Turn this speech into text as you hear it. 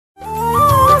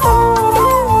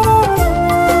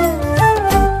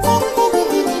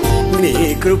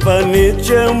కృప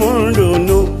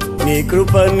నిత్యముండును, నీ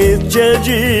కృప నిత్య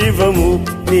జీవము,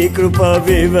 నీ కృప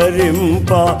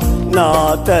వివరింప నా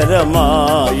తరమా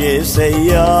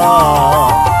యేసయ్యా.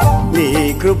 నీ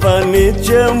కృప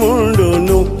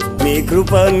నిత్యముండును, నీ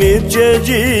కృప నిత్య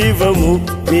జీవము,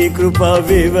 నీ కృప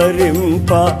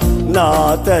వివరింప నా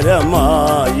తరమా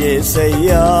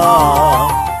యేసయ్యా.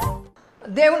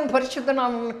 దేవుని పరిశుద్ధ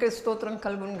నామమునకు స్తోత్రం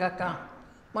కలుగును గాక.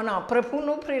 మన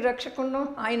ప్రభువును ప్రియరక్షకును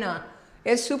ఆయన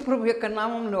యేసు ప్రభు యొక్క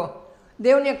నామంలో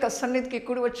దేవుని యొక్క సన్నిధికి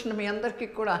కూడి వచ్చిన మీ అందరికీ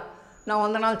కూడా నా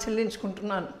వందనాలు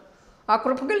చెల్లించుకుంటున్నాను. ఆ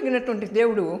కృప కలిగినటువంటి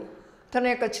దేవుడు తన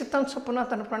యొక్క చిత్తం చొప్పున,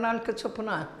 తన ప్రణాళిక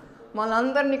చొప్పున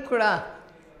మనందరినీ కూడా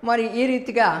మరి ఈ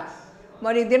రీతిగా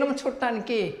మరి దినం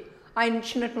చూడటానికి ఆయన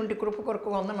ఇచ్చినటువంటి కృప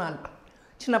కొరకు వందనాలు.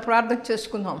 చిన్న ప్రార్థన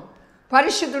చేసుకుందాం.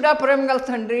 పరిశుద్ధుడా, ప్రేమగల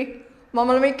తండ్రి,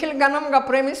 మమ్మల్ని మిక్కిలి ఘనంగా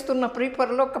ప్రేమిస్తున్న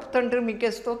పరలోకపు తండ్రి, మీకే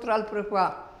స్తోత్రాలు ప్రభువా.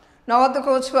 నా వద్దకు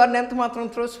వచ్చి వారిని ఎంత మాత్రం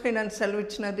త్రోసిపోయినని సెలవు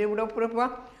ఇచ్చిన దేవుడో ప్రభువా,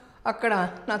 అక్కడ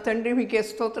నా తండ్రి మీకే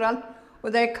స్తోత్రాలు.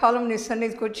 ఉదయకాలం నీ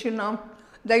సన్నిధికి వచ్చినాం.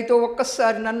 దయతో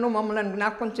ఒక్కసారి నన్ను మమ్మల్ని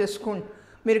జ్ఞాపకం చేసుకోండి.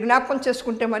 మీరు జ్ఞాపకం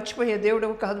చేసుకుంటే మర్చిపోయే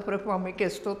దేవుడవు కాదు ప్రభువా, మీకే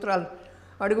స్తోత్రాలు.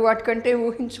 అడుగు వాటికంటే,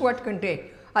 ఊహించు వాటికంటే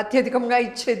అత్యధికంగా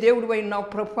ఇచ్చే దేవుడు అయినావు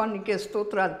ప్రభువా, నీకే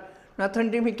స్తోత్రాలు. నా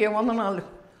తండ్రి మీకే వందనాలు.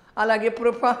 అలాగే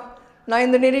ప్రభువా, నా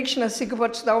ఇందు నిరీక్షణ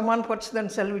సిగ్గుపరచదు,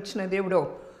 అవమానపరచదని సెలవిచ్చిన దేవుడో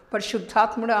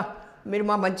పరిశుద్ధాత్ముడా, మీరు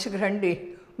మా మంచికి రండి.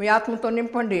 మీ ఆత్మతో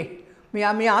నింపండి.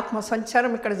 మీ ఆత్మ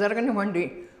సంచారం ఇక్కడ జరగనివ్వండి.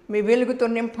 మీ వెలుగుతో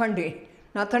నింపండి.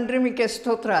 నా తండ్రి మీకే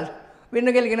స్తోత్రాలు.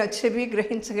 వినగలిగిన చెవి,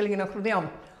 గ్రహించగలిగిన హృదయం,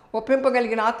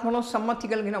 ఒప్పింపగలిగిన ఆత్మను, సమ్మతి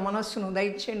కలిగిన మనస్సును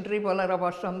దయచేయండి. బొలర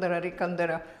భాష అందర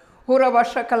రికందర హోర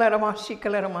భాష కలరమ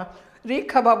శికలరమ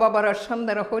రీఖ బాబా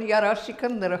రషందర హోరియారా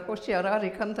శికందర హోషియారా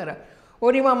రికందర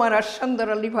ఓరిమామ రషందర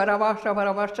లిభర భాష వర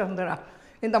భాషందర.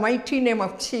 In the mighty name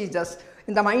of Jesus,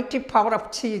 in the mighty power of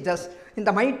Jesus, in the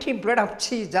mighty blood of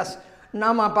Jesus, నా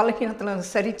మా బలహీనతలను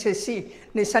సరిచేసి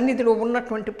నీ సన్నిధిలో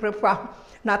ఉన్నటువంటి ప్రభువా,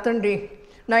 నా తండ్రి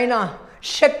నాయన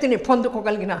శక్తిని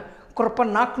పొందుకోగలిగిన కృప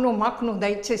నాకును మాకును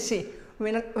దయచేసి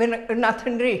నా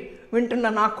తండ్రి వింటున్న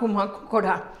నాకు మాకు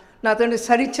కూడా నా తండ్రి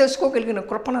సరి చేసుకోగలిగిన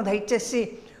కృపను దయచేసి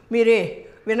మీరే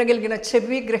వినగలిగిన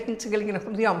చెవి, గ్రహించగలిగిన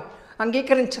హృదయం,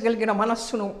 అంగీకరించగలిగిన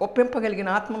మనస్సును, ఒప్పింపగలిగిన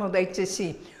ఆత్మను దయచేసి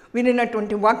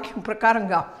వినినటువంటి వాక్యం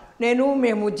ప్రకారంగా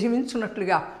మేము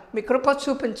జీవించున్నట్లుగా మీ కృప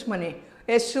చూపించమని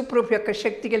యేసు ప్రభు యొక్క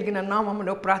శక్తి కలిగిన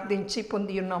నామములో ప్రార్థించి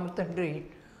పొంది ఉన్నాము తండ్రి.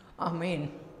 ఆమేన్,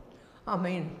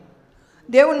 ఆమేన్.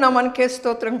 దేవుని నామానికే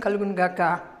స్తోత్రం కలుగును గాక.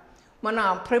 మన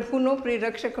ప్రభువును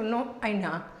ప్రియరక్షకును అయిన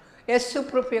యేసు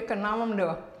ప్రభు యొక్క నామంలో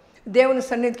దేవుని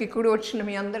సన్నిధికి కూడి వచ్చిన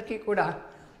మీ అందరికీ కూడా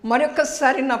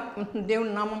మరొకసారి నా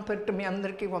దేవుని నామం పెట్టు మీ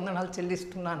అందరికీ వందనాలు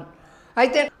చెల్లిస్తున్నాను.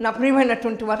 అయితే నా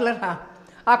ప్రియమైనటువంటి వర్లరా,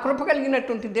 ఆ కృప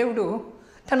కలిగినటువంటి దేవుడు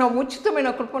తన ఉచితమైన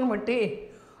కృపను బట్టి,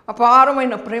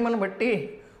 అపారమైన ప్రేమను బట్టి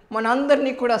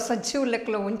మనందరినీ కూడా సజీవ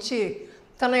లెక్కలో ఉంచి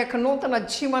తన యొక్క నూతన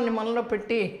జీవాన్ని మనలో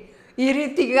పెట్టి ఈ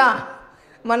రీతిగా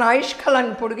మన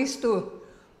ఆయుష్కాలాన్ని పొడిగిస్తూ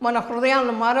మన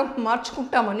హృదయాలను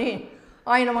మార్చుకుంటామని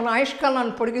ఆయన మన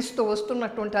ఆయుష్కాలాన్ని పొడిగిస్తూ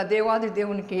వస్తున్నటువంటి ఆ దేవాది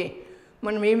దేవునికి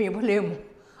మనం ఏమి ఇవ్వలేము.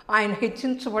 ఆయన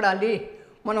హెచ్చించబడాలి,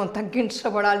 మనం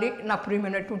తగ్గించబడాలి. నా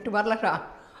ప్రియమైనటువంటి వర్లరా,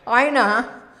 ఆయన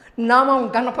నామం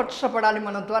ఘనపరచబడాలి.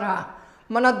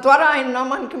 మన ద్వారా ఆయన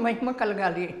నామానికి మహిమ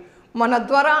కలగాలి. మన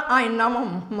ద్వారా ఆయన నామం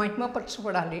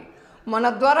మహిమపరచబడాలి. మన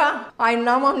ద్వారా ఆయన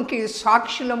నామానికి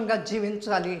సాక్షులంగా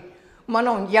జీవించాలి.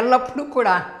 మనం ఎల్లప్పుడూ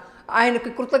కూడా ఆయనకు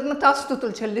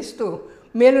కృతజ్ఞతాస్తుతులు చెల్లిస్తూ,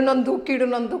 మేలునందు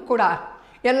కీడునందు కూడా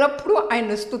ఎల్లప్పుడూ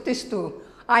ఆయన్ని స్తుతిస్తూ,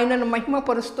 ఆయనను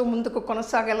మహిమపరుస్తూ ముందుకు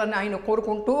కొనసాగాలని ఆయన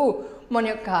కోరుకుంటూ మన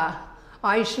యొక్క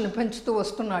ఆయుష్ను పెంచుతూ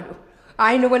వస్తున్నాడు.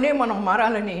 ఆయన వలె మనం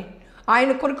మారాలని,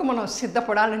 ఆయన కొరకు మనం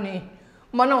సిద్ధపడాలని,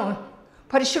 మనం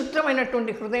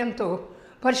పరిశుద్ధమైనటువంటి హృదయంతో,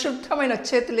 పరిశుద్ధమైన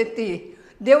చేతులెత్తి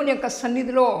దేవుని యొక్క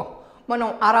సన్నిధిలో మనం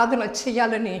ఆరాధన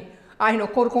చేయాలని ఆయన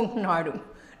కోరుకుంటున్నాడు.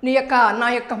 నా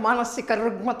యొక్క మానసిక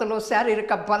రుగ్మతలో,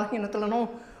 శారీరక బలహీనతలను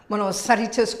మనం సరి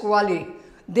చేసుకోవాలి.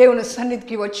 దేవుని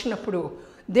సన్నిధికి వచ్చినప్పుడు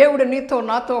దేవుడు నీతో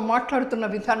నాతో మాట్లాడుతున్న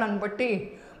విధానాన్ని బట్టి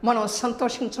మనం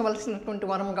సంతోషించవలసినటువంటి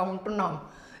వరంగా ఉంటున్నాం.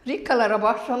 రికలర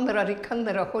భాషందర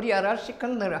రికందర హొరియారా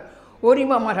శికందర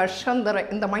ఓరిమామ రషందర.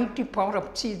 In the mighty power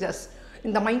of Jesus,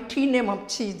 in the mighty name of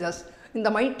Jesus, in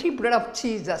the mighty blood of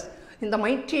Jesus, in the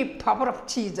mighty power of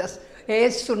Jesus.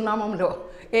 యేసు నామంలో,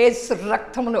 యేసు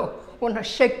రక్తంలో ఉన్న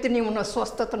శక్తిని, ఉన్న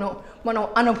స్వస్థతను మనం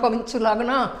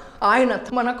అనుభవించులాగున ఆయన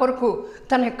మన కొరకు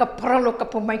తన యొక్క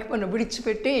పరలోకపు మహిమను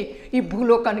విడిచిపెట్టి ఈ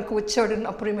భూలోకానికి వచ్చాడు.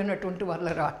 నా ప్రియమైనటువంటి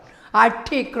వాళ్ళరా,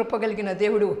 అట్టి కృప కలిగిన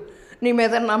దేవుడు నీ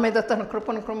మీద, నా మీద తన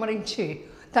కృపను కుమ్మరించి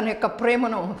తన యొక్క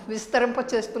ప్రేమను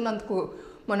విస్తరింపచేస్తున్నందుకు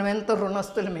మనం ఎంతో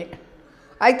రుణస్తులమే.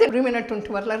 అయితే ప్రియమైనటువంటి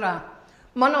వాళ్ళరా,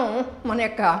 మనం మన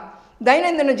యొక్క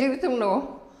దైనందిన జీవితంలో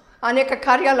అనేక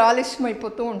కార్యాలు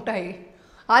ఆలస్యమైపోతూ ఉంటాయి.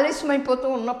 ఆలస్యమైపోతూ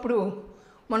ఉన్నప్పుడు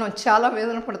మనం చాలా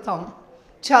వేదన పడతాం,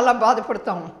 చాలా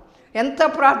బాధపడతాం. ఎంత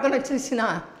ప్రార్థన చేసినా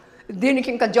దీనికి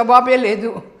ఇంకా జవాబే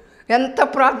లేదు, ఎంత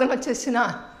ప్రార్థన చేసినా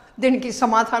దీనికి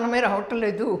సమాధానమే రావటం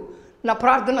లేదు, నా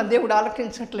ప్రార్థన దేవుడు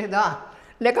ఆలకించట్లేదా,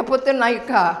 లేకపోతే నా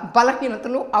యొక్క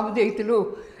బలహీనతలు అవిధేయతలు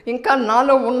ఇంకా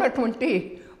నాలో ఉన్నటువంటి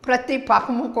ప్రతి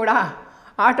పాపము కూడా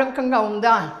ఆటంకంగా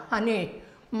ఉందా అని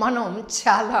మనం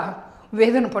చాలా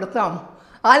వేదన పడతాం.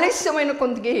 ఆలస్యమైన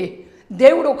కొందికి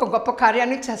దేవుడు ఒక గొప్ప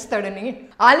కార్యాన్ని చేస్తాడని,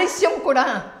 ఆలస్యం కూడా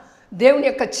దేవుని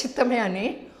యొక్క చిత్తమే అని,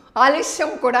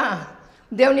 ఆలస్యం కూడా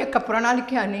దేవుని యొక్క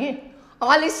ప్రణాళిక అని,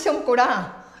 ఆలస్యం కూడా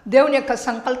దేవుని యొక్క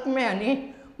సంకల్పమే అని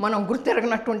మనం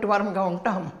గుర్తెరగనటువంటి వారంగా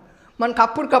ఉంటాం. మనకు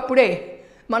అప్పటికప్పుడే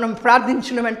మనం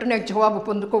ప్రార్థించిన వెంటనే జవాబు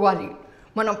పొందుకోవాలి,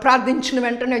 మనం ప్రార్థించిన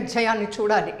వెంటనే జయాన్ని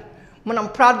చూడాలి, మనం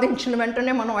ప్రార్థించిన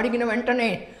వెంటనే మనం అడిగిన వెంటనే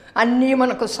అన్నీ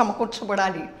మనకు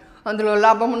సమకూర్చబడాలి. అందులో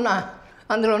లాభం ఉన్నా,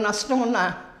 అందులో నష్టం ఉన్నా,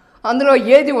 అందులో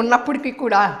ఏది ఉన్నప్పటికీ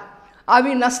కూడా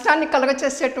అవి నష్టాన్ని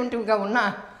కలగచేసేటువంటివిగా ఉన్నా,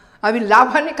 అవి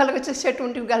లాభాన్ని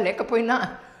కలగచేసేటువంటివిగా లేకపోయినా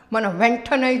మనం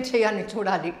వెంటనే జయాన్ని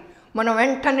చూడాలి, మనం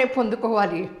వెంటనే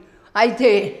పొందుకోవాలి.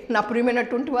 అయితే నా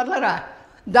ప్రియమైనటువంటి వాళ్ళరా,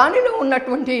 దానిలో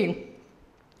ఉన్నటువంటి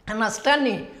ఆ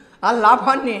నష్టాన్ని, ఆ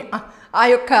లాభాన్ని, ఆ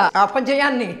యొక్క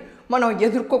అపజయాన్ని మనం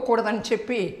ఎదుర్కోకూడదని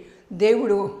చెప్పి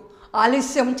దేవుడు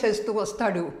ఆలస్యం చేస్తూ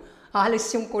వస్తాడు.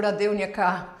 ఆలస్యం కూడా దేవుని యొక్క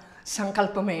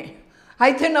సంకల్పమే.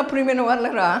 అయితే నా ప్రియమైన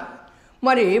వాళ్ళరా,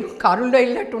 మరి కారుల్లో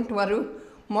వెళ్ళేటువంటి వారు,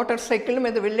 మోటార్ సైకిల్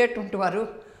మీద వెళ్ళేటువంటి వారు,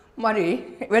 మరి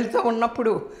వెళ్తూ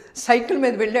ఉన్నప్పుడు సైకిల్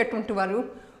మీద వెళ్ళేటువంటి వారు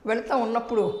వెళ్తూ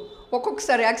ఉన్నప్పుడు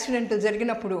ఒక్కొక్కసారి యాక్సిడెంట్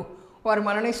జరిగినప్పుడు వారు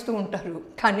మరణిస్తూ ఉంటారు.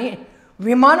 కానీ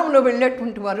విమానంలో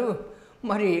వెళ్ళేటువంటి వారు,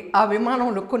 మరి ఆ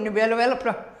విమానంలో కొన్ని వేల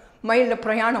మైళ్ళ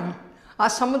ప్రయాణం ఆ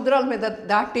సముద్రాల మీద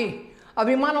దాటి ఆ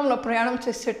విమానంలో ప్రయాణం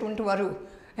చేసేటువంటి వారు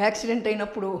యాక్సిడెంట్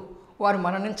అయినప్పుడు వారు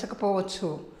మరణించకపోవచ్చు.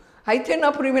 అయితే నా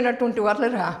ప్రియమైనటువంటి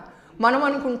వాళ్ళరా, మనం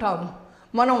అనుకుంటాం,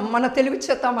 మన తెలివి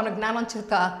చేత, మన జ్ఞానం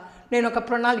చేత నేను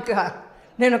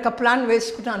ఒక ప్లాన్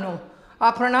వేసుకున్నాను, ఆ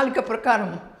ప్రణాళిక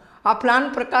ప్రకారం, ఆ ప్లాన్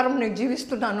ప్రకారం నేను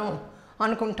జీవిస్తున్నాను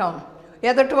అనుకుంటాం.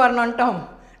 ఎదటి వారిని అంటాం,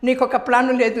 నీకొక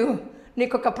ప్లాన్ లేదు,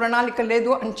 నీకొక ప్రణాళిక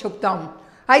లేదు అని చెప్తాం.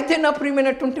 అయితే నా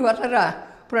ప్రియమైనటువంటి వాళ్ళరా,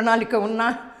 ప్రణాళిక ఉన్నా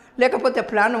లేకపోతే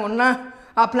ప్లాన్ ఉన్నా,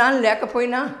 ఆ ప్లాన్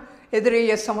లేకపోయినా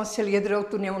ఎదురయ్యే సమస్యలు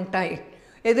ఎదురవుతూనే ఉంటాయి.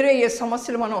 ఎదురయ్యే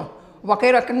సమస్యలు మనం ఒకే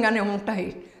రకంగానే ఉంటాయి.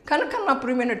 కనుక నా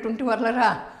ప్రియమైనటువంటి వాళ్ళరా,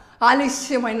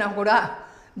 ఆలస్యమైనా కూడా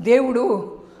దేవుడు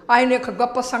ఆయన యొక్క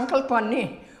గొప్ప సంకల్పాన్ని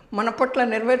మన పట్ల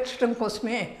నెరవేర్చడం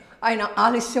కోసమే ఆయన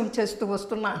ఆలస్యం చేస్తూ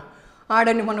వస్తున్నా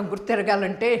ఆడని మనం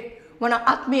గుర్తెరగాలంటే మన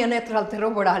ఆత్మీయ నేత్రాలు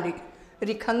తెరవబడాలి.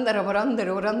 రికందర వరందర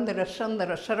వరందర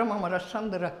షందర శరమర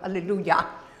షందర హల్లెలూయా.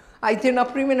 అయితే నా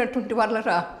ప్రియమైనటువంటి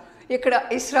వాళ్ళరా, ఇక్కడ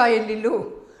ఇశ్రాయేలీలు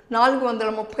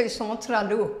 430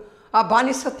 సంవత్సరాలు ఆ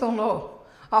బానిసత్వంలో,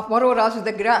 ఆ మరో రాజు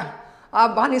దగ్గర ఆ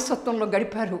బానిసత్వంలో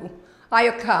గడిపారు.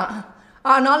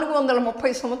 ఆ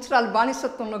 430 సంవత్సరాలు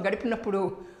బానిసత్వంలో గడిపినప్పుడు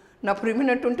నా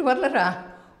ప్రియమైనటువంటి వాళ్ళరా,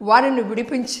 వారిని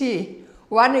విడిపించి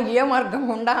వారిని ఏ మార్గం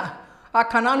గుండా ఆ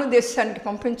కనాను దేశానికి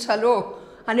పంపించాలో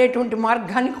అనేటువంటి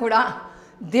మార్గాన్ని కూడా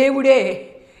దేవుడే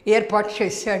ఏర్పాటు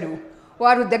చేశాడు.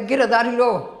 వారు దగ్గర దారిలో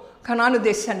కనాను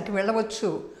దేశానికి వెళ్ళవచ్చు.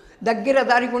 దగ్గర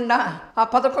దారి గుండా ఆ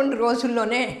 11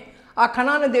 రోజుల్లోనే ఆ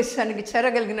కనాను దేశానికి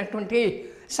చేరగలిగినటువంటి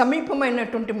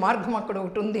సమీపమైనటువంటి మార్గం అక్కడ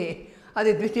ఒకటి ఉంది.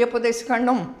 అది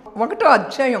ద్వితీయోపదేశకాండం 1వ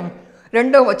అధ్యాయం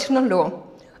 2వ వచనంలో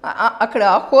అక్కడ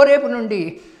హోరేబు నుండి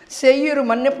శేయీరు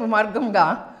మన్యపు మార్గంగా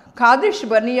కాదేష్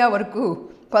బర్నియా వరకు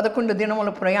 11 దినముల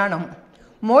ప్రయాణం.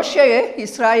 మోషే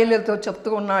ఇశ్రాయేలుతో చెప్తూ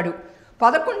ఉన్నాడు,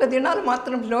 11 దినాలు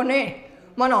మాత్రంలోనే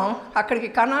మనం అక్కడికి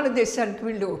కనాను దేశానికి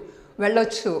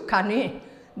వెళ్ళొచ్చు. కానీ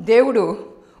దేవుడు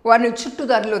వారిని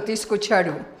చుట్టుదారిలో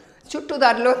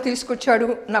తీసుకొచ్చాడు.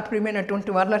 నా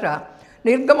ప్రియమైనటువంటి వాళ్ళరా,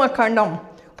 నిర్గమకాండం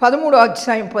 13వ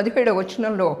అధ్యాయం 17వ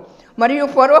వచనంలో, మరియు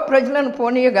ఫరో ప్రజలను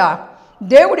పోనీయగా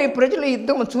దేవుడి ప్రజలు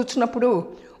యుద్ధము చూసినప్పుడు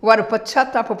వారు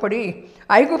పశ్చాత్తాపపడి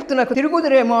ఐగుప్తునకు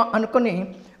తిరుగుదురేమో అనుకుని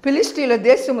ఫిలిష్తీయుల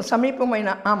దేశము సమీపమైన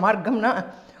ఆ మార్గంన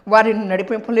వారిని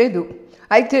నడిపింపలేదు.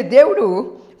 అయితే దేవుడు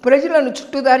ప్రజలను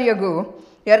చుట్టుదారియగు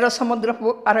ఎర్ర సముద్రపు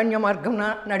అరణ్య మార్గంన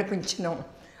నడిపించినాం.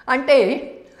 అంటే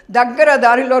దగ్గర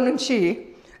దారిలో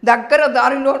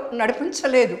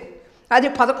నడిపించలేదు, అది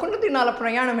 11 దినాల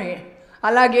ప్రయాణమే.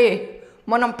 అలాగే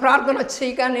మనం ప్రార్థన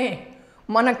చేయగానే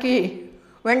మనకి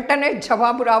వెంటనే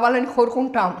జవాబు రావాలని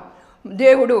కోరుకుంటాం.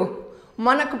 దేవుడు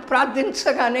మనకు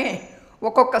ప్రార్థించగానే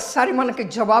ఒక్కొక్కసారి మనకి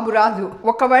జవాబు రాదు.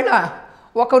 ఒకవేళ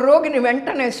ఒక రోగిని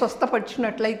వెంటనే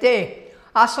స్వస్థపరిచినట్లయితే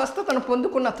ఆ స్వస్థతను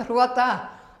పొందుకున్న తరువాత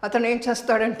అతను ఏం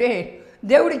చేస్తాడంటే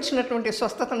దేవుడిచ్చినటువంటి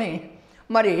స్వస్థతని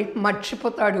మరి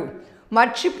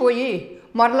మర్చిపోయి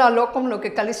మరలా లోకంలోకి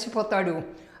కలిసిపోతాడు.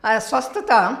 ఆ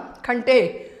స్వస్థత కంటే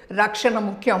రక్షణ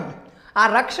ముఖ్యం. ఆ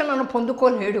రక్షణను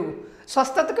పొందుకోలేడు.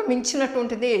 స్వస్థతకు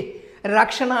మించినటువంటిది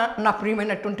రక్షణ. నా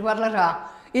ప్రియమైనటువంటి వాళ్ళరా,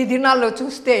 ఈ దినాల్లో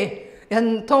చూస్తే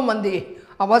ఎంతోమంది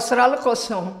అవసరాల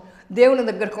కోసం దేవుని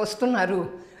దగ్గరకు వస్తున్నారు.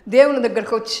 దేవుని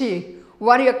దగ్గరకు వచ్చి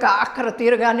వారి యొక్క ఆఖర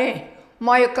తీరగానే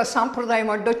మా యొక్క సాంప్రదాయం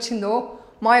అడ్డొచ్చిందో,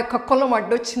 మా యొక్క కులం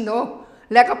అడ్డొచ్చిందో,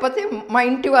 లేకపోతే మా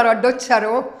ఇంటి వారు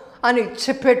అడ్డొచ్చారో అని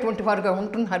చెప్పేటువంటి వారుగా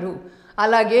ఉంటున్నారు.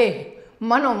 అలాగే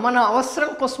మన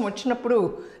అవసరం కోసం వచ్చినప్పుడు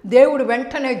దేవుడు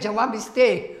వెంటనే జవాబిస్తే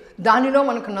దానిలో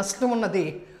మనకు నష్టం ఉన్నది.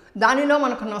 దానిలో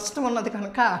మనకు నష్టం ఉన్నది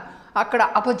కనుక, అక్కడ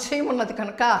అపజయం ఉన్నది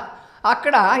కనుక,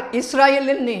 అక్కడ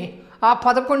ఇశ్రాయేలుని ఆ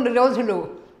 11 రోజులు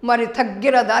మరి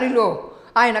తగ్గిర దారిలో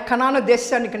ఆయన కనాను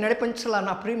దేశానికి నడిపించాల.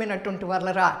 నా ప్రియమైనటువంటి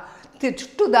వాళ్ళరా,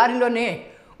 చుట్టూ దారిలోనే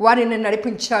వారిని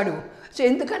నడిపించాడు. సో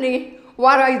ఎందుకని?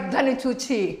 వారు ఆ యుద్ధాన్ని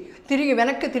చూచి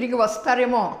వెనక్కి తిరిగి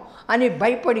వస్తారేమో అని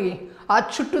భయపడి ఆ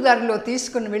చుట్టుదారిలో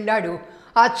తీసుకుని వెళ్ళాడు.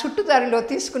 ఆ చుట్టుదారిలో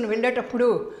తీసుకుని వెళ్ళేటప్పుడు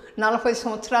 40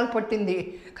 సంవత్సరాలు పట్టింది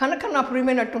కనుక, నా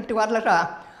ప్రియమైనటువంటి వాళ్ళరా,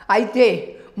 అయితే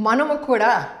మనము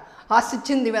కూడా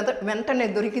ఆశించింది వెంటనే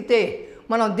దొరికితే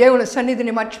మనం దేవుని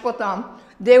సన్నిధిని మర్చిపోతాం,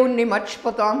 దేవుణ్ణి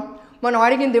మర్చిపోతాం. మనం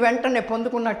అడిగింది వెంటనే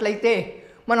పొందుకున్నట్లయితే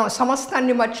మనం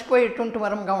సమస్తాన్ని మర్చిపోయేటువంటి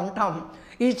వరంగా ఉంటాం.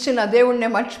 ఇచ్చిన దేవుణ్ణే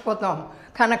మర్చిపోతాం.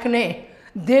 కనుకనే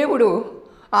దేవుడు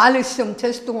ఆలస్యం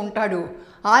చేస్తూ ఉంటాడు.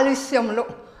 ఆలస్యంలో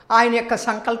ఆయన యొక్క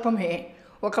సంకల్పమే.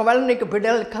 ఒకవేళ నీకు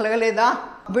బిడ్డలు కలగలేదా?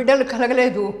 బిడ్డలు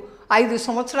కలగలేదు, 5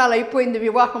 సంవత్సరాలు అయిపోయింది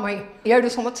వివాహమై, 7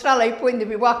 సంవత్సరాలు అయిపోయింది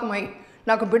వివాహమై,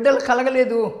 నాకు బిడ్డలు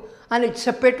కలగలేదు అని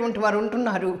చెప్పేటువంటి వారు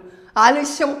ఉంటున్నారు.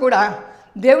 ఆలస్యం కూడా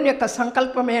దేవుని యొక్క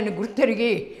సంకల్పమే అని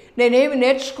గుర్తెరిగి నేనేమి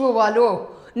నేర్చుకోవాలో,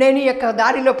 నేను ఈ యొక్క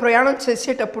దారిలో ప్రయాణం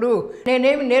చేసేటప్పుడు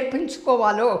నేనేమి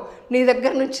నేర్పించుకోవాలో, నీ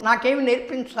దగ్గర నుంచి నాకేమి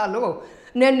నేర్పించాలో,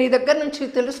 నేను నీ దగ్గర నుంచి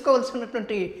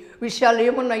తెలుసుకోవాల్సినటువంటి విషయాలు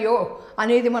ఏమున్నాయో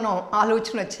అనేది మనం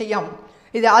ఆలోచన చెయ్యం.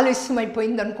 ఇది ఆలస్యం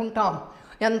అయిపోయింది అనుకుంటాం,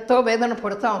 ఎంతో వేదన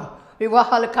పడతాం.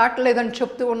 వివాహాలు కావట్లేదని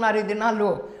చెప్తూ ఉన్నారు ఈ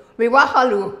దినాల్లో.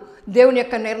 వివాహాలు దేవుని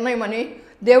యొక్క నిర్ణయం అని,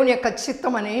 దేవుని యొక్క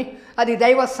చిత్తమని, అది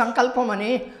దైవ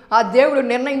సంకల్పమని, ఆ దేవుడు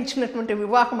నిర్ణయించినటువంటి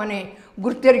వివాహమని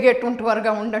గుర్తెరిగేటువంటి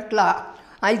వారుగా ఉండట్లా.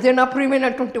 అయితే నా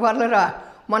ప్రియమైనటువంటి వాళ్ళరా,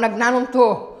 మన జ్ఞానంతో,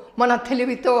 మన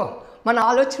తెలివితో, మన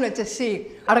ఆలోచన చేసి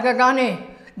అడగగానే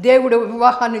దేవుడు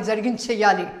వివాహాన్ని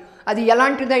జరిగించేయాలి. అది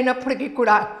ఎలాంటిదైనప్పటికీ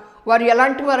కూడా, వారు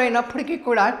ఎలాంటి వారైనప్పటికీ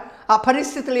కూడా, ఆ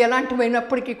పరిస్థితులు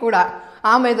ఎలాంటివైనప్పటికీ కూడా,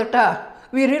 ఆమె ఎదుట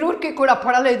వీరిరువురికి కూడా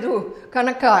పడలేదు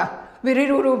కనుక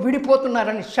వీరిరువురు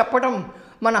విడిపోతున్నారని చెప్పడం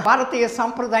మన భారతీయ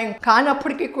సాంప్రదాయం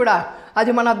కానప్పటికీ కూడా,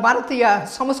 అది మన భారతీయ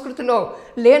సంస్కృతిలో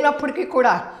లేనప్పటికీ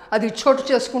కూడా అది చోటు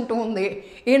చేసుకుంటూ ఉంది.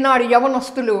 ఈనాడు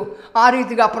యవనస్తులు ఆ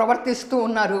రీతిగా ప్రవర్తిస్తూ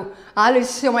ఉన్నారు.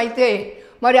 ఆలస్యం అయితే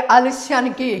మరి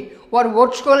ఆలస్యానికి వారు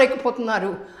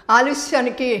ఓర్చుకోలేకపోతున్నారు,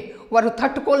 ఆలస్యానికి వారు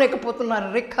తట్టుకోలేకపోతున్నారు.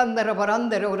 రిక్కందర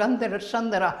వరందర ఉరందర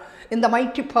సందర in the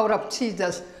mighty power of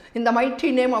Jesus, in the mighty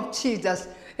name of Jesus.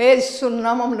 యేసు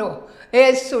నామంలో,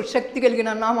 యేసు శక్తి కలిగిన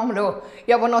నామంలో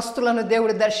యవనస్తులను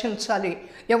దేవుడు దర్శించాలి.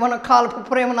 యవన కాలపు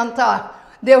ప్రేమనంతా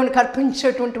దేవునికి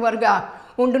అర్పించేటువంటి వారుగా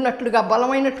ఉండునట్లుగా,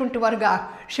 బలమైనటువంటి వారుగా,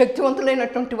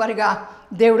 శక్తివంతులైనటువంటి వారుగా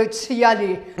దేవుడు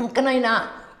చేయాలి. ఇంకనైనా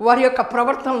వారి యొక్క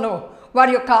ప్రవర్తనలో,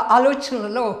 వారి యొక్క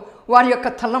ఆలోచనలలో, వారి యొక్క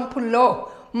తలంపుల్లో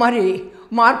మరి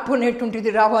మార్పు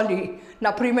అనేటువంటిది రావాలి. నా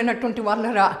ప్రియమైనటువంటి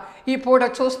వాళ్ళరా, ఈ పూట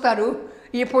చూస్తారు,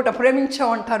 ఈ పూట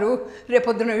ప్రేమించామంటారు,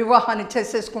 రేపొద్దున వివాహాన్ని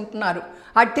చేసేసుకుంటున్నారు.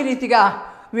 అట్టి రీతిగా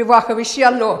వివాహ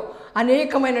విషయాల్లో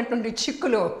అనేకమైనటువంటి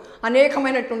చిక్కులు,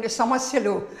 అనేకమైనటువంటి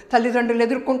సమస్యలు తల్లిదండ్రులు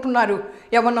ఎదుర్కొంటున్నారు,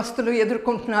 యవనస్తులు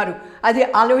ఎదుర్కొంటున్నారు. అది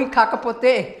అలవి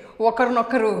కాకపోతే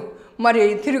ఒకరినొకరు మరి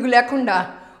తిరుగు లేకుండా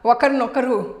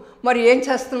ఒకరినొకరు మరి ఏం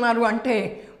చేస్తున్నారు అంటే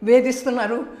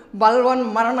వేధిస్తున్నారు, బలవన్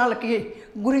మరణాలకి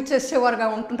గురి చేసేవారుగా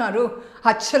ఉంటున్నారు,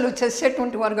 హత్యలు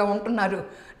చేసేటువంటి వారుగా ఉంటున్నారు.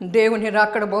 దేవుని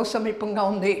రాకడ బహు సమీపంగా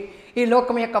ఉంది. ఈ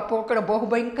లోకం యొక్క పోకడ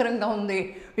బహుభయంకరంగా ఉంది.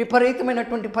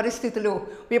 విపరీతమైనటువంటి పరిస్థితులు,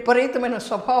 విపరీతమైన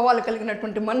స్వభావాలు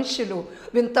కలిగినటువంటి మనుషులు,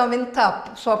 వింత వింత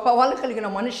స్వభావాలు కలిగిన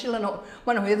మనుషులను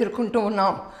మనం ఎదుర్కొంటూ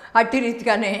ఉన్నాం. అట్టి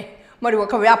రీతిగానే మరి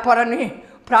ఒక వ్యాపారాన్ని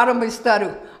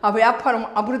ప్రారంభిస్తారు, ఆ వ్యాపారం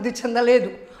అభివృద్ధి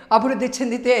చెందలేదు. అభివృద్ధి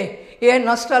చెందితే ఏ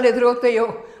నష్టాలు ఎదురవుతాయో,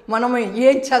 మనం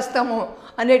ఏం చేస్తామో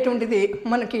అనేటువంటిది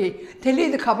మనకి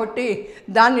తెలియదు. కాబట్టి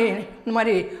దాన్ని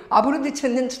మరి అభివృద్ధి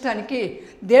చెందించడానికి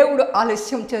దేవుడు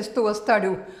ఆలస్యం చేస్తూ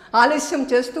వస్తాడు. ఆలస్యం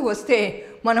చేస్తూ వస్తే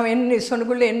మనం ఎన్ని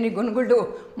సొనుగుళ్ళు, ఎన్ని గొనుగుళ్ళు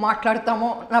మాట్లాడతామో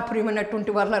నా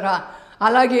ప్రియమైనటువంటి వాళ్ళరా.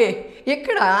 అలాగే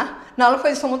ఇక్కడ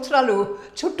 40 సంవత్సరాలు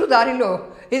చుట్టూ దారిలో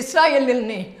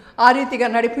ఇశ్రాయేలుని ఆ రీతిగా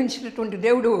నడిపించినటువంటి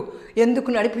దేవుడు ఎందుకు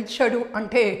నడిపించాడు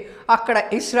అంటే, అక్కడ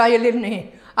ఇశ్రాయేలుని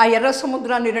ఆ ఎర్ర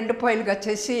సముద్రాన్ని 2 పాయలుగా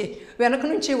చేసి వెనక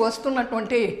నుంచి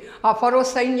వస్తున్నటువంటి ఆ ఫరో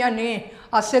సైన్యాన్ని,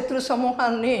 ఆ శత్రు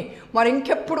సమూహాన్ని మరి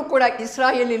ఇంకెప్పుడు కూడా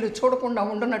ఇశ్రాయేలీలు చూడకుండా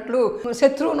ఉండనట్లు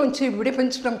శత్రువు నుంచి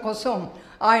విడిపించడం కోసం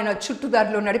ఆయన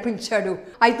చుట్టుదారిలో నడిపించాడు.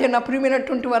 అయితే నా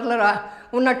ప్రియమైనటువంటి వాళ్ళరా,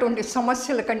 ఉన్నటువంటి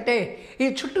సమస్యల కంటే ఈ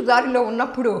చుట్టుదారిలో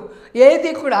ఉన్నప్పుడు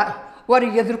ఏది కూడా వారు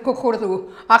ఎదుర్కోకూడదు.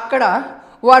 అక్కడ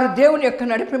వారు దేవుని యొక్క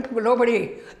నడిపింపుకు లోబడి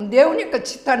దేవుని యొక్క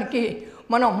చిత్తానికి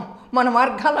మన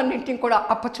మార్గాలన్నింటినీ కూడా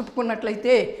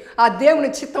అప్పచెప్పుకున్నట్లయితే, ఆ దేవుని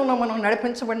చిత్తంలో మనం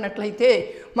నడిపించబడినట్లయితే,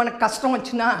 మనకు కష్టం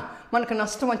వచ్చినా, మనకు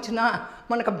నష్టం వచ్చినా,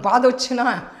 మనకు బాధ వచ్చినా,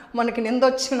 మనకి నింద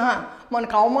వచ్చినా,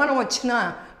 మనకు అవమానం వచ్చినా,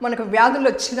 మనకు వ్యాధులు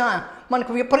వచ్చినా,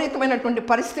 మనకు విపరీతమైనటువంటి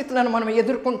పరిస్థితులను మనం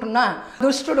ఎదుర్కొంటున్నా,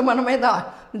 దుష్టుడు మన మీద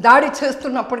దాడి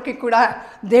చేస్తున్నప్పటికీ కూడా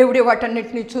దేవుడే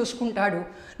వాటన్నిటిని చూసుకుంటాడు.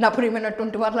 నా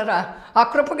ప్రియమైనటువంటి వాళ్ళరా, ఆ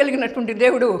కృప కలిగినటువంటి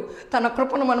దేవుడు తన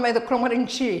కృపను మన మీద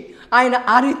కృమరించి ఆయన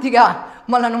ఆ రీతిగా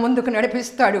మనల్ని ముందుకు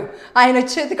నడిపిస్తాడు. ఆయన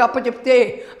చేతికి అప్పచెప్తే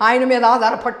ఆయన మీద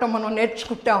ఆధారపడటం మనం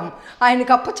నేర్చుకుంటాం.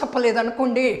 ఆయనకి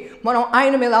అప్పచెప్పలేదనుకోండి, మనం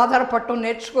ఆయన మీద ఆధారపడటం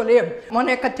నేర్చుకోలేం. మన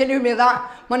యొక్క తెలివి మీద,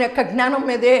 మన యొక్క జ్ఞానం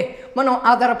మీదే మనం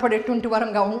ఆధారపడేటువంటి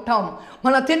వరంగా ఉంటాం.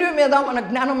 మన తెలివి మీద, మన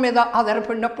జ్ఞానం మీద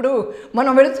ఆధారపడినప్పుడు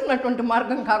మనం వెళుతున్నటువంటి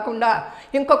మార్గం కాకుండా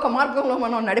ఇంకొక మార్గంలో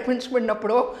మనం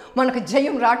నడిపించబడినప్పుడు, మనకు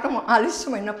జయం రావటం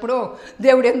ఆలస్యమైనప్పుడు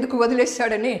దేవుడు ఎందుకు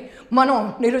వదిలేశాడని మనం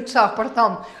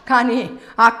నిరుత్సాహపడతాం. కానీ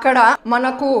అక్కడ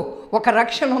మనకు ఒక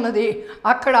రక్షణ ఉన్నది,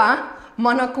 అక్కడ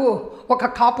మనకు ఒక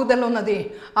కాపుదల ఉన్నది,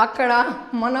 అక్కడ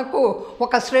మనకు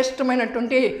ఒక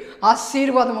శ్రేష్టమైనటువంటి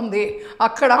ఆశీర్వాదం ఉంది,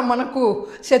 అక్కడ మనకు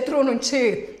శత్రువు నుంచి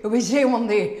విజయం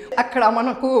ఉంది, అక్కడ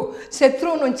మనకు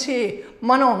శత్రువు నుంచి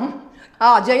మనం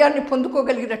ఆ జయాన్ని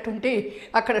పొందుకోగలిగినటువంటి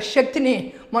అక్కడ శక్తిని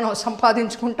మనం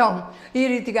సంపాదించుకుంటాం. ఈ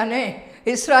రీతిగానే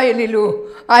ఇశ్రాయేలీలు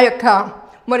ఆ యొక్క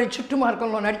మరి చుట్టు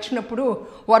మార్గంలో నడిచినప్పుడు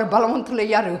వారు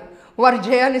బలవంతులయ్యారు, వారు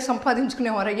జయాన్ని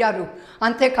సంపాదించుకునేవారు అయ్యారు.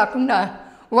 అంతేకాకుండా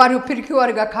వారు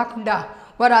పిరికివారుగా కాకుండా,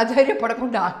 వారు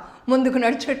అధైర్యపడకుండా ముందుకు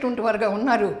నడిచేటువంటి వారుగా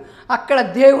ఉన్నారు. అక్కడ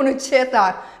దేవుని చేత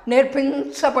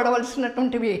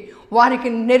నేర్పించబడవలసినటువంటివి వారికి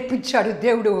నేర్పించాడు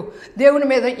దేవుడు. దేవుని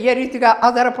మీద ఏ రీతిగా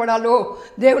ఆధారపడాలో,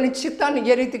 దేవుని చిత్తాన్ని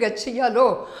ఏ రీతిగా చేయాలో,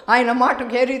 ఆయన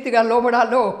మాటకు ఏ రీతిగా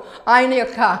లోబడాలో, ఆయన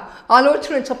యొక్క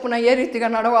ఆలోచన చొప్పున ఏ రీతిగా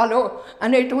నడవాలో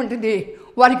అనేటువంటిది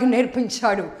వారికి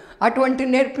నేర్పించాడు. అటువంటి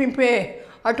నేర్పింపే,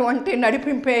 అటువంటి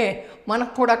నడిపింపే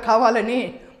మనకు కూడా కావాలని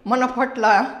మన పట్ల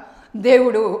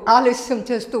దేవుడు ఆలస్యం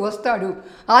చేస్తూ వస్తాడు.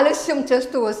 ఆలస్యం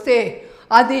చేస్తూ వస్తే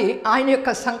అది ఆయన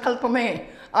యొక్క సంకల్పమే,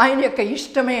 ఆయన యొక్క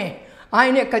ఇష్టమే,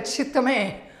 ఆయన యొక్క చిత్తమే,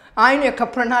 ఆయన యొక్క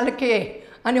ప్రణాళికే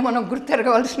అని మనం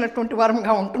గుర్తెరగవలసినటువంటి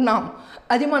వారంగా ఉంటున్నాం.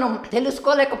 అది మనం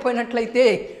తెలుసుకోలేకపోయినట్లయితే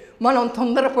మనం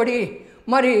తొందరపడి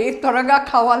మరి త్వరగా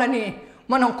కావాలని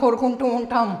మనం కోరుకుంటూ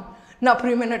ఉంటాం. నా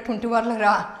ప్రియమైనటువంటి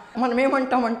వాళ్ళరా, మనం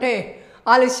ఏమంటామంటే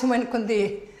ఆలస్యమైన కొద్ది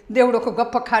దేవుడు ఒక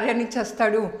గొప్ప కార్యాన్ని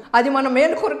చేస్తాడు. అది మన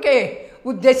మేలు కొరకే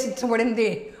ఉద్దేశించబడింది,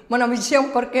 మన విజయం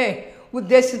కొరకే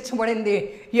ఉద్దేశించబడింది.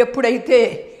 ఎప్పుడైతే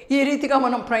ఈ రీతిగా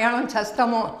మనం ప్రయాణం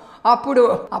చేస్తామో అప్పుడు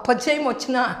అపజయం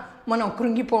వచ్చినా మనం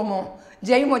కృంగిపోము,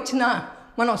 జయం వచ్చినా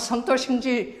మనం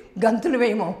సంతోషించి గంతులు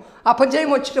వేయము. అపజయం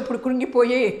వచ్చినప్పుడు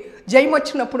కృంగిపోయి, జయం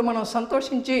వచ్చినప్పుడు మనం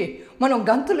సంతోషించి మనం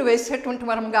గంతులు వేసేటువంటి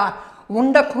వరంగా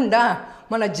ఉండకుండా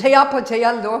మన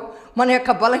జయాపజయాల్లో, మన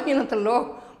యొక్క బలహీనతల్లో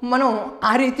మనం ఆ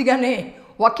రీతిగానే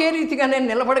ఒకే రీతిగానే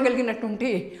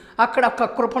నిలబడగలిగినటువంటి అక్కడ ఒక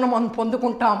కృపను మనం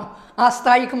పొందుకుంటాం, ఆ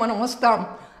స్థాయికి మనం వస్తాం.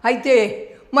 అయితే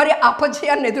మరి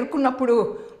అపజయాన్ని ఎదుర్కొన్నప్పుడు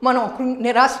మనం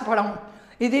నిరాశపడం,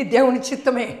 ఇది దేవుని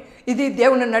చిత్తమే, ఇది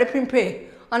దేవుని నడిపింపే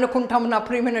అనుకుంటాం. నా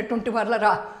ప్రియమైనటువంటి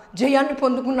వాళ్ళరా, జయాన్ని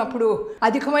పొందుకున్నప్పుడు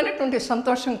అధికమైనటువంటి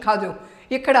సంతోషం కాదు,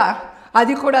 ఇక్కడ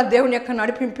అది కూడా దేవుని యొక్క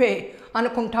నడిపింపే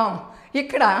అనుకుంటాం.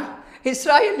 ఇక్కడ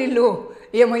ఇశ్రాయేలీలు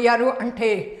ఏమయ్యారు అంటే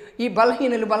ఈ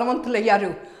బలహీనులు బలవంతులయ్యారు.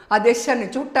 ఆ దేశాన్ని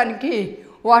చూడటానికి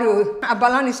వారు ఆ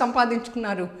బలాన్ని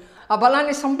సంపాదించుకున్నారు. ఆ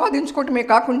బలాన్ని సంపాదించుకోవటమే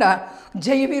కాకుండా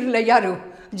జయవీరులయ్యారు,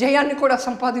 జయాన్ని కూడా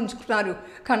సంపాదించుకున్నారు.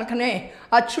 కనుకనే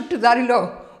ఆ చుట్టుదారిలో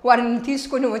వారిని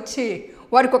తీసుకొని వచ్చి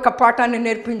వారికి ఒక పాఠాన్ని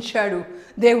నేర్పించాడు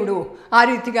దేవుడు. ఆ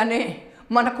రీతిగానే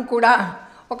మనకు కూడా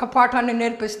ఒక పాఠాన్ని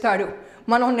నేర్పిస్తాడు.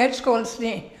 మనం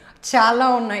నేర్చుకోవాల్సినవి చాలా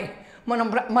ఉన్నాయి.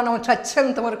 మనం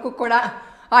చచ్చేంత వరకు కూడా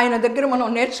ఆయన దగ్గర మనం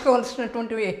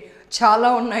నేర్చుకోవాల్సినటువంటివి చాలా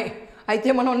ఉన్నాయి. అయితే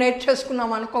మనం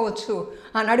నేర్చేసుకున్నాం అనుకోవచ్చు,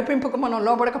 ఆ నడిపింపుకు మనం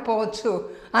లోబడకపోవచ్చు,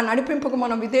 ఆ నడిపింపుకు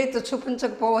మనం విధేయత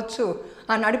చూపించకపోవచ్చు,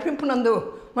 ఆ నడిపింపునందు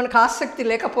మనకు ఆసక్తి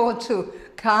లేకపోవచ్చు.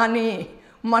 కానీ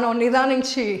మనం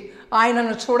నిదానించి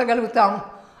ఆయనను చూడగలుగుతాం,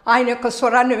 ఆయన యొక్క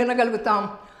స్వరాన్ని వినగలుగుతాం.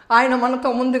 ఆయన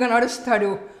మనతో ముందుగా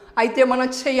నడుస్తాడు. అయితే మన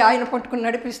చెయ్యి ఆయన పట్టుకుని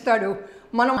నడిపిస్తాడు.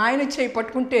 మనం ఆయన చెయ్యి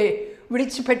పట్టుకుంటే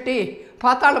విడిచిపెట్టి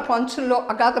పాతాళపు అంచుల్లో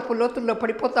అగాధపు లోతుల్లో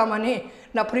పడిపోతామని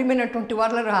నా ప్రియమైనటువంటి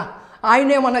వాళ్ళరా,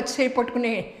 ఆయనే మన చేయి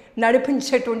పట్టుకుని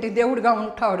నడిపించేటువంటి దేవుడుగా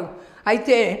ఉంటాడు.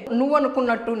 అయితే నువ్వు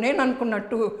అనుకున్నట్టు, నేను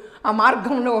అనుకున్నట్టు ఆ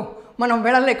మార్గంలో మనం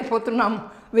వెళ్ళలేకపోతున్నాం.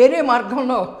 వేరే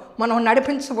మార్గంలో మనం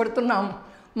నడిపించబడుతున్నాం.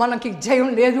 మనకి జయం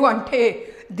లేదు అంటే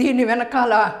దీని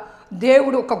వెనకాల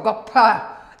దేవుడు ఒక గొప్ప,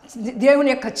 దేవుని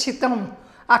యొక్క చిత్తం,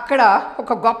 అక్కడ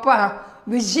ఒక గొప్ప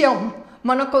విజయం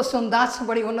మన కోసం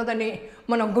దాచబడి ఉన్నదని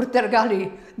మనం గుర్తెరగాలి.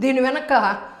 దీని వెనక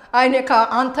ఆయన యొక్క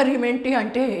ఆంతర్యం ఏంటి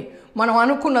అంటే, మనం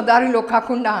అనుకున్న దారిలో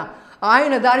కాకుండా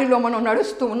ఆయన దారిలో మనం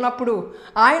నడుస్తూ ఉన్నప్పుడు,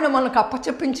 ఆయన మనకు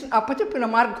అప్పచెప్పిన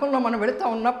మార్గంలో మనం వెళుతూ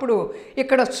ఉన్నప్పుడు,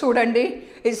 ఇక్కడ చూడండి,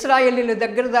 ఇశ్రాయేలీల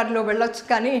దగ్గర దారిలో వెళ్ళొచ్చు,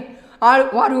 కానీ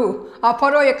వారు ఆ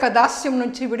ఫరో యొక్క దాస్యం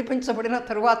నుంచి విడిపించబడిన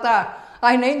తరువాత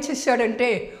ఆయన ఏం చేశాడంటే,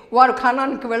 వారు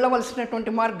కానానికి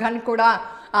వెళ్ళవలసినటువంటి మార్గాన్ని కూడా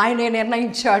ఆయనే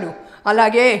నిర్ణయించాడు.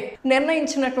 అలాగే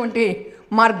నిర్ణయించినటువంటి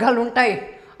మార్గాలు ఉంటాయి.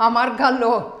 ఆ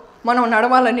మార్గాల్లో మనం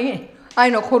నడవాలని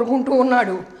ఆయన కోరుకుంటూ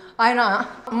ఉన్నాడు. ఆయన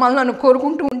మనల్ని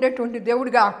కోరుకుంటూ ఉండేటువంటి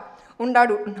దేవుడిగా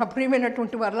ఉన్నాడు. నా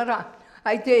ప్రియమైనటువంటి వాళ్ళరా,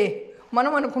 అయితే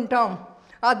మనం అనుకుంటాం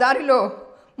ఆ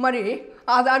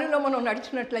దారిలో మనం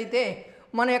నడిచినట్లయితే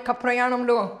మన యొక్క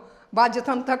ప్రయాణంలో బాధ్యత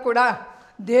అంతా కూడా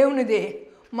దేవునిదే.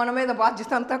 మన మీద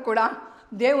బాధ్యత అంతా కూడా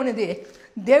దేవునిదే.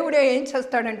 దేవుడే ఏం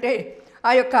చేస్తాడంటే,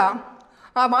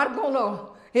 ఆ మార్గంలో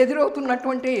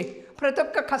ఎదురవుతున్నటువంటి ప్రతి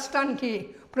ఒక్క కష్టానికి,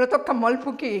 ప్రతి ఒక్క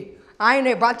మలుపుకి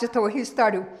ఆయనే బాధ్యత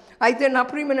వహిస్తాడు. అయితే నా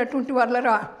ప్రియమైనటువంటి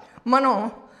వాళ్ళరా, మనం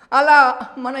అలా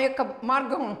మన యొక్క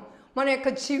మార్గం, మన యొక్క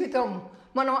జీవితం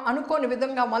మనం అనుకోని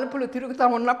విధంగా మలుపులు తిరుగుతూ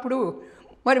ఉన్నప్పుడు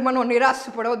మనం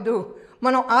నిరాశపడవద్దు.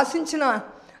 మనం ఆశించిన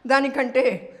దానికంటే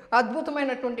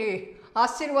అద్భుతమైనటువంటి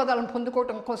ఆశీర్వాదాలను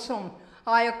పొందుకోవటం కోసం,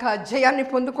 ఆ యొక్క జయాన్ని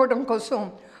పొందుకోవడం కోసం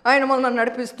ఆయన మనల్ని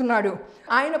నడిపిస్తున్నాడు.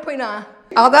 ఆయన పైన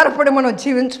ఆధారపడి మనం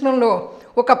జీవించడంలో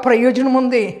ఒక ప్రయోజనం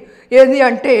ఉంది. ఏది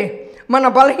అంటే, మన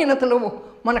బలహీనతలు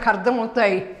మనకు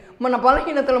అర్థమవుతాయి. మన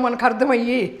బలహీనతలు మనకు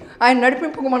అర్థమయ్యి ఆయన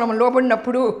నడిపింపుకు మనం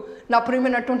లోబడినప్పుడు, నా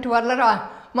ప్రియమైనటువంటి వాళ్ళరా,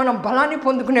 మనం బలాన్ని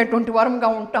పొందుకునేటువంటి వారంగా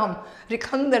ఉంటాం.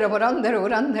 రిఖందర వరందర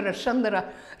వరందర షందర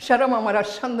శరమర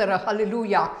షందర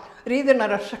హల్లెలూయా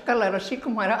రీదనర షకల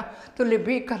రషికుమర తుల్లి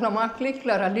బీకలమ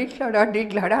క్లిక్లర లీక్లాడ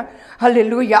డీగ్లాడ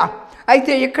హల్లెలూయా.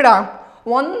 అయితే ఇక్కడ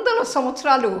 100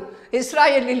 సంవత్సరాలు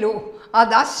ఇశ్రాయేలీలు ఆ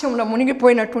దాస్యంలో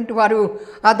మునిగిపోయినటువంటి వారు,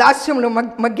 ఆ దాస్యంలో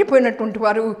మగ్గిపోయినటువంటి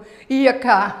వారు ఈ యొక్క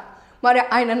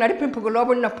ఆయన నడిపింపుకు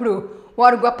లోబడినప్పుడు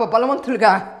వారు గొప్ప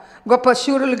బలవంతులుగా, గొప్ప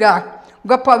శూరులుగా,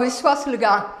 గొప్ప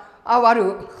విశ్వాసులుగా వారు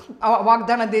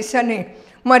వాగ్దాన దేశాన్ని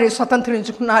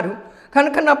స్వతంత్రించుకున్నారు.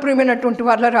 కనుక నా ప్రియమైనటువంటి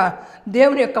వాళ్ళరా,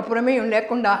 దేవుని యొక్క ప్రమేయం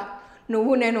లేకుండా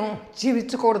నువ్వు నేను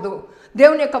జీవించకూడదు.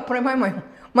 దేవుని యొక్క ప్రమేయం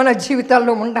మన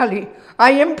జీవితాల్లో ఉండాలి. ఆ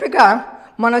ఎంపిక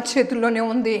మన చేతుల్లోనే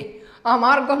ఉంది. ఆ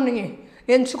మార్గాన్ని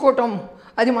ఎంచుకోవటం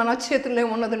అది మన చేతుల్లో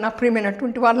ఉన్నది. నా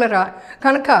ప్రియమైనటువంటి వాళ్ళరా,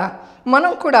 కనుక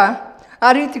మనం కూడా ఆ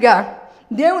రీతిగా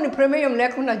దేవుని ప్రమేయం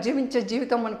లేకుండా జీవించే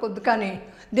జీవితం మనకొద్దు, కానీ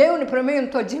దేవుని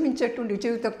ప్రమేయంతో జీవించేటువంటి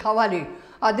జీవితం కావాలి.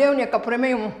 ఆ దేవుని యొక్క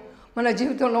ప్రమేయం మన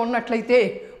జీవితంలో ఉన్నట్లయితే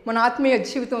మన ఆత్మీయ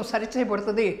జీవితం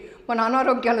సరిచేయబడుతుంది. మన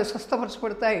అనారోగ్యాలు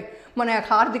స్వస్థపరచబడతాయి. మన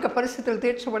యొక్క ఆర్థిక పరిస్థితులు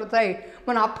తీర్చబడతాయి.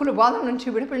 మన అప్పుల బాధల నుంచి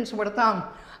విడిపించబడతాం.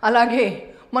 అలాగే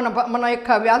మన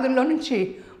యొక్క వ్యాధుల్లో నుంచి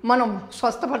మనం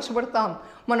స్వస్థపరచబడతాం.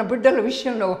 మన బిడ్డల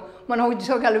విషయంలో, మన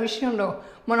ఉద్యోగాల విషయంలో,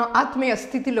 మన ఆత్మీయ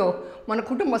స్థితిలో, మన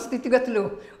కుటుంబ స్థితిగతులు,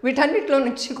 వీటన్నిటిలో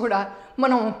నుంచి కూడా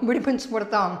మనం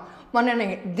విడిపించబడతాం. మనని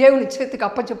దేవుని చేతికి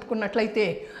అప్పచెప్పుకున్నట్లయితే,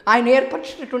 ఆయన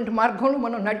ఏర్పరిచినటువంటి మార్గంలో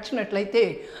మనం నడిచినట్లయితే,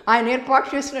 ఆయన ఏర్పాటు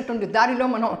చేసినటువంటి దారిలో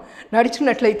మనం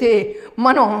నడిచినట్లయితే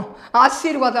మనం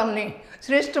ఆశీర్వాదాలని,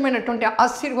 శ్రేష్టమైనటువంటి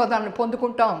ఆశీర్వాదాలను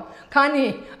పొందుకుంటాం. కానీ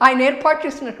ఆయన ఏర్పాటు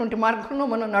చేసినటువంటి మార్గంలో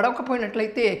మనం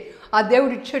నడవకపోయినట్లయితే ఆ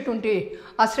దేవుడు ఇచ్చేటువంటి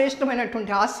ఆ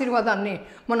శ్రేష్టమైనటువంటి ఆశీర్వాదాన్ని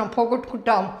మనం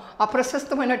పోగొట్టుకుంటాం. ఆ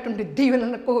ప్రశస్తమైనటువంటి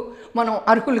దీవెనలకు మనం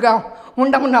అర్హులుగా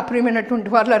ఉండము. నా ప్రియమైనటువంటి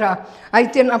వాళ్ళరా,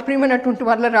 అయితే నా ప్రియమైనటువంటి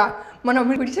వాళ్ళరా, మనం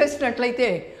విడిచేసినట్లయితే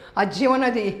ఆ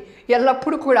జీవనది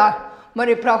ఎల్లప్పుడూ కూడా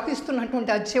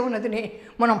ప్రవహిస్తున్నటువంటి ఆ జీవనదిని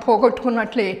మనం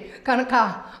పోగొట్టుకున్నట్లే. కనుక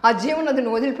ఆ జీవనదిని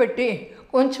వదిలిపెట్టి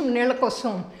కొంచెం నీళ్ళ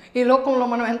కోసం ఈ లోకంలో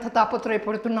మనం ఎంత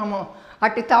తాపత్రయపడుతున్నామో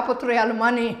అట్టి తాపత్రయాలు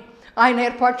మాని ఆయన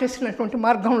ఏర్పాటు చేసినటువంటి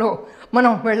మార్గంలో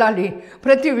మనం వెళ్ళాలి.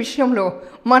 ప్రతి విషయంలో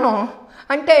మనం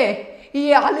అంటే ఈ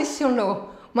ఆలస్యంలో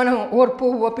మనం ఓర్పు,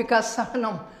 ఓపిక,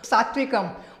 సహనం, సాత్వికం,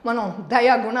 మనం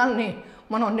దయా గుణాలని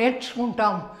మనం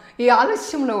నేర్చుకుంటాం. ఈ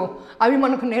ఆలస్యంలో అవి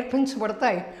మనకు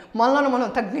నేర్పించబడతాయి. మనల్ని మనం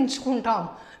తగ్గించుకుంటాం.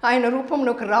 ఆయన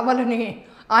రూపంలోకి రావాలని,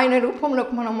 ఆయన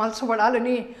రూపంలోకి మనం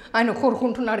మలచబడాలని ఆయన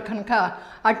కోరుకుంటున్నాడు. కనుక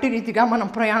అట్టి రీతిగా మనం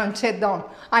ప్రయాణం చేద్దాం.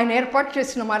 ఆయన ఏర్పాటు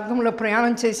చేసిన మార్గంలో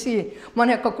ప్రయాణం చేసి మన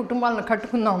యొక్క కుటుంబాలను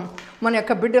కట్టుకుందాం, మన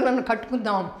యొక్క బిడ్డలను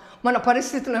కట్టుకుందాం, మన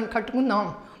పరిస్థితులను కట్టుకుందాం,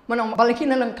 మనం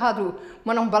బలహీనలం కాదు,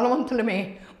 మనం బలవంతులమే.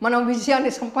 మనం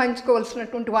విజయాన్ని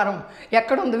సంపాదించుకోవాల్సినటువంటి వారం.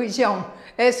 ఎక్కడుంది విజయం?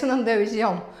 యేసునందే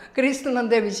విజయం,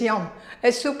 క్రీస్తునందే విజయం,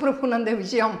 యేసు ప్రభునందే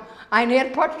విజయం. ఆయన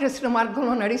ఏర్పాటు చేసిన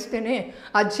మార్గంలో నడిస్తేనే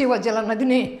ఆ జీవజల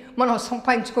నదిని మనం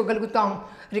సంపాదించుకోగలుగుతాం.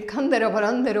 రికందర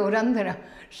వరందర వరందర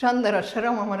షందర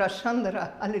శరమర షందర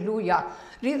హల్లెలూయా.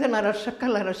 రీదనర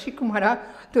షకలర శికుమర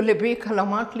తులె బేకల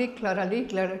మాట్లీక్లర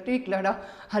లీక్లర టీక్లర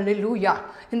హల్లెలూయా.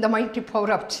 In the mighty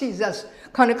power of Jesus.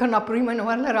 కనుక నా ప్రియమైన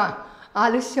వాళ్ళరా,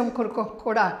 ఆలస్యం కొరకు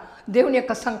కూడా దేవుని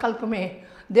యొక్క సంకల్పమే,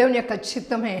 దేవుని యొక్క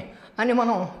చిత్తమే అని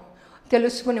మనం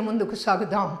తెలుసుకుని ముందుకు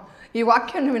సాగుదాం. ఈ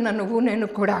వాక్యాన్ని విన్న నువ్వు నేను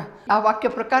కూడా ఆ వాక్య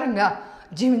ప్రకారంగా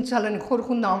జీవించాలని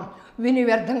కోరుకుందాం. విని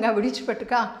వ్యర్థంగా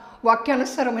విడిచిపెట్టక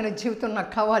వాక్యానుసారమైన జీవితం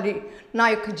నాకు కావాలి. నా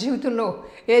యొక్క జీవితంలో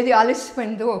ఏది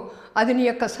ఆలస్యమైందో అది నీ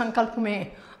యొక్క సంకల్పమే.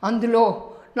 అందులో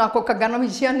నాకు ఒక ఘన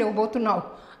విజయాన్ని ఇవ్వబోతున్నావు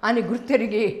అని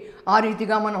గుర్తెరిగి ఆ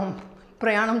రీతిగా మనం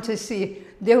ప్రయాణం చేసి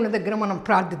దేవుని దగ్గర మనం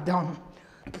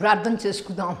ప్రార్థన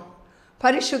చేసుకుందాం.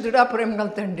 పరిశుద్ధుడా, ప్రేమగల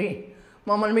తండ్రి,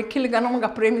 మమ్మల్ని మిక్కిలి ఘనంగా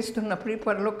ప్రేమిస్తున్న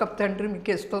పరలోకపు తండ్రి,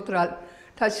 మీకే స్తోత్రాలు.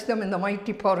 Touch them in the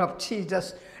mighty power of Jesus.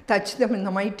 Touch them in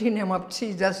the mighty name of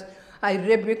Jesus. I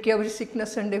rebuke every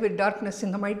sickness and every darkness in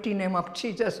the mighty name of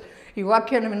Jesus. ఈ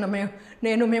వాక్యాన్ని విన్న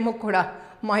మేము కూడా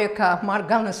మా యొక్క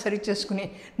మార్గాలను సరిచేసుకుని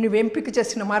నువ్వు ఎంపిక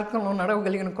చేసిన మార్గంలో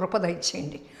నడవగలిగిన కృప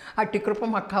దయచేయండి. అట్టి కృప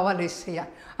మాకు కావాలి యేసయ్య.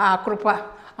 ఆ కృప,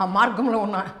 ఆ మార్గంలో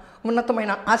ఉన్న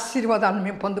ఉన్నతమైన ఆశీర్వాదాలను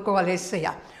మేము పొందుకోవాలి యేసయ్య.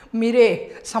 మీరే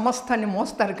సమస్తాన్ని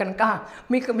మోస్తారు కనుక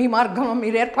మీ మార్గంలో,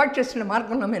 మీరు ఏర్పాటు చేసిన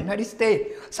మార్గంలో మీరు నడిస్తే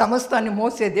సమస్తాన్ని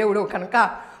మోసే దేవుడు కనుక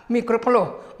మీ కృపలో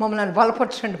మమ్మల్ని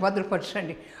బలపరచండి,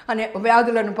 భద్రపరచండి. అనే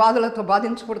వ్యాధులను, బాధలతో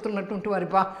బాధించబడుతున్నటువంటి వారి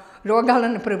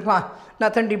రోగాలను నా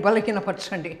తండ్రి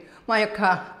బలహీనపరచండి. మా యొక్క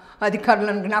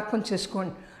అధికారులను జ్ఞాపకం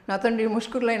చేసుకోండి. నా తండ్రి,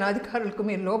 ముష్కరులైన అధికారులకు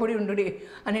మీరు లోబడి ఉండుడి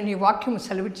అని నీ వాక్యం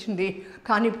సెలవిచ్చింది.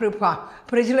 కానీ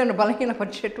ప్రజలను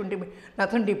బలహీనపరిచేటువంటి నా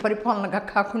తండ్రి పరిపాలనగా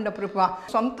కాకుండా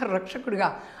సొంత రక్షకుడిగా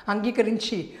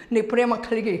అంగీకరించి నీ ప్రేమ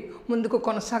కలిగి ముందుకు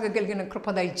కొనసాగగలిగిన కృప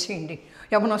దయచేయండి.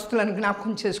 యవనస్తులను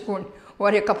జ్ఞాపకం చేసుకోండి,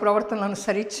 వారి యొక్క ప్రవర్తనలను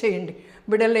సరిచేయండి.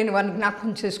 బిడ్డలు లేని వారిని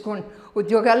జ్ఞాపకం చేసుకోండి,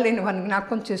 ఉద్యోగాలు లేని వారిని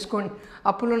జ్ఞాపకం చేసుకోండి,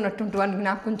 అప్పులు ఉన్నటువంటి వారిని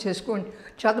జ్ఞాపకం చేసుకోండి,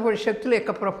 చేతబడి శక్తుల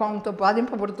యొక్క ప్రభావంతో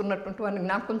బాధింపబడుతున్నటువంటి వారిని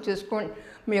జ్ఞాపకం చేసుకోండి.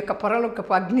 మీ యొక్క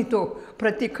పరలోకపు అగ్నితో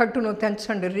ప్రతి కట్టును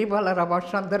తెంచండి. రీబాల రబా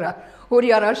షందర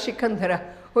ఓరియారా శికందర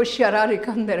ఓషియారా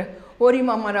రికందర ఓరి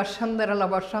మమ్మర షందర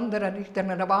లబా షందర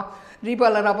రీతన రబా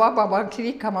రీబాల రబా బాబా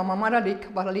లీకమ మమర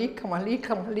లీకమ లీకమ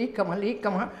లీకమ లీకమ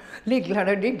లీకమ లీగ్లడ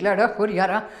డిగ్లడ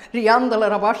ఓరియారా రియాందల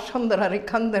రబా షందర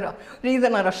రికందర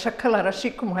రీదనర షకలర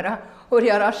శికుమర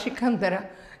ఓరియారా శికందర.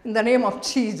 In the name of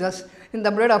Jesus, in the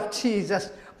blood of Jesus.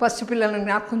 పసిపిల్లలను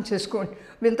జ్ఞాపకం చేసుకోండి,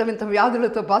 వింత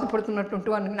వ్యాధులతో బాధపడుతున్నటువంటి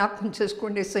వారిని జ్ఞాపకం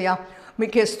చేసుకోండి యేసయ్య.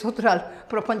 మీకే స్తోత్రాలు.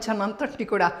 ప్రపంచాన్ని అంతటినీ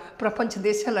కూడా, ప్రపంచ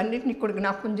దేశాలన్నింటినీ కూడా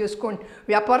జ్ఞాపకం చేసుకోండి.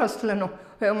 వ్యాపారస్తులను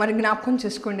మరి జ్ఞాపకం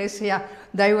చేసుకోండి యేసయ్య.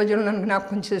 దైవజనులను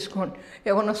జ్ఞాపకం చేసుకోండి.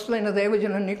 యవనస్తులైన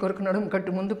దైవజనులను నీ కొరకు నడుము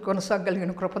కట్టు ముందుకు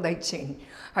కొనసాగలిగిన కృప దయచేయండి.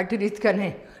 అటు రీతిగానే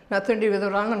నా తండ్రి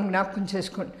విధవరాలను జ్ఞాపకం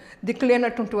చేసుకోండి,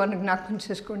 దిక్కులేనటువంటి వారిని జ్ఞాపకం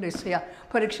చేసుకోండి యేసయ్య.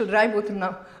 పరీక్షలు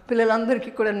రాయబోతున్నాం,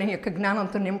 పిల్లలందరికీ కూడా నీ యొక్క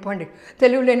జ్ఞానంతో నింపండి.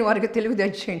 తెలివి లేని వారికి తెలివి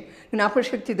దయచేయండి,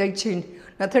 జ్ఞాపకశక్తి దయచేయండి.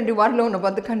 నా తండ్రి వారిలో ఉన్న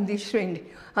బద్ధకాన్ని తీసివేయండి.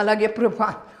 అలాగే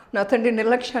నా తండ్రి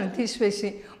నిర్లక్ష్యాన్ని తీసివేసి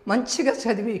మంచిగా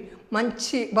చదివి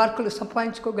మంచి మార్కులు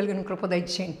సంపాదించుకోగలిగిన కృప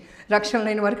దయచేయండి. రక్షణ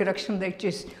లేని వారికి రక్షణ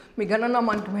దయచేసి మీ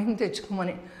ఘననామానికి మహిమ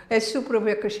తెచ్చుకోమని యేసు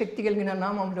ప్రభు యొక్క శక్తి కలిగిన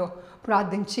నామంలో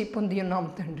ప్రార్థించి పొంది ఉన్నాం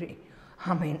తండ్రి.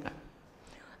 ఆమేన్,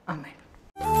 ఆమేన్.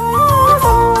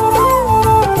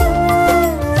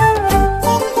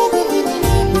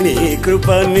 నీ కృప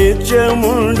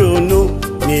నిత్యముండును,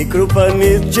 నీ కృప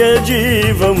నిత్య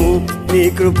జీవము, నీ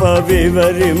కృప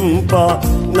వివరింప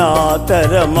నా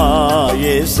తరమా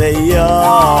యేసయ్యా.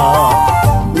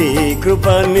 నీ కృప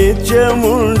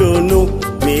నిత్యముండును,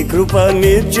 నీ కృప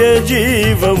నిత్య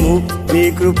జీవము, నీ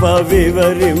కృప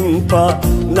వివరింప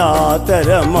నా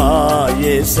తరమా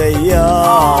యేసయ్యా.